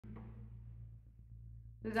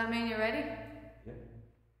Does that mean you're ready? Yeah.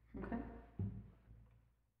 Okay.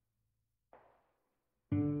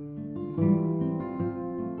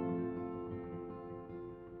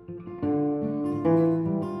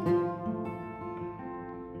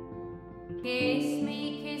 Kiss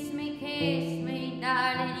me,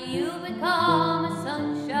 darling, you become a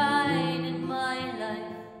sunshine in my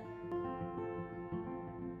life.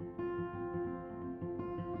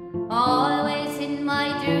 Always in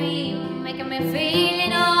my dream, making me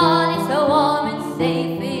feeling all is so warm and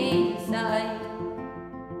safe inside.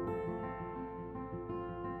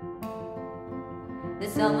 The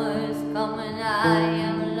summer's coming, I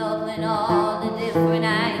am loving all the different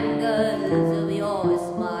angles of your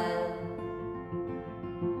smile.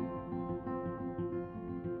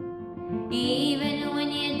 Even when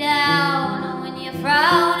you're down and when you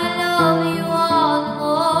frown, I love you all the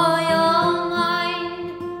more. Your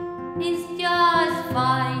mind is just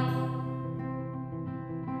fine.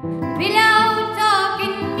 Pillow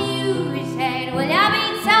talking, Muse Head, will you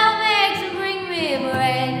beat some eggs and bring me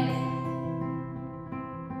bread?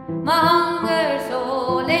 My hunger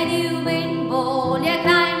soul and you've been bold, you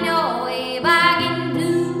climbed your way back into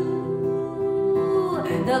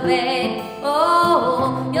the bed.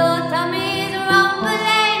 Oh, your tummy's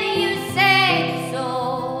rumbling, you said so.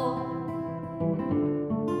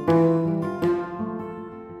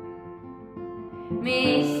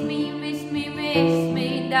 Miss me,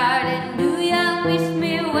 darling, do you miss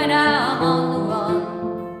me when I'm on the run?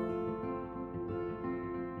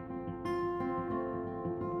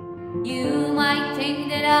 You might think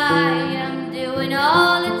that I am doing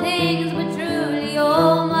all the things, but truly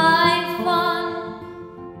you're my fun.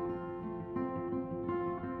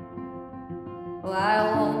 Oh, I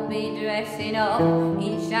won't be dressing up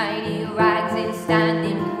in shiny rags and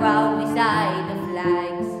standing proud beside the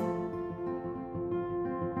flags.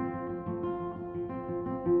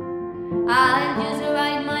 I'll just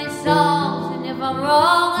write my songs, and if I'm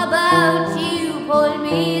wrong about you, pull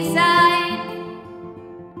me aside,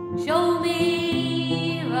 show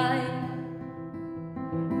me right.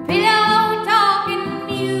 Pillow talking,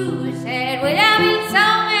 Muse Head, will you eat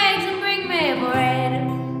some eggs and bring me bread?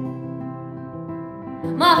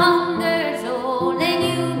 My hunger's old and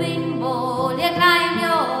you've been bold, you climbed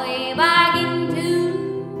your way back into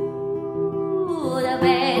the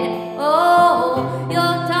bed.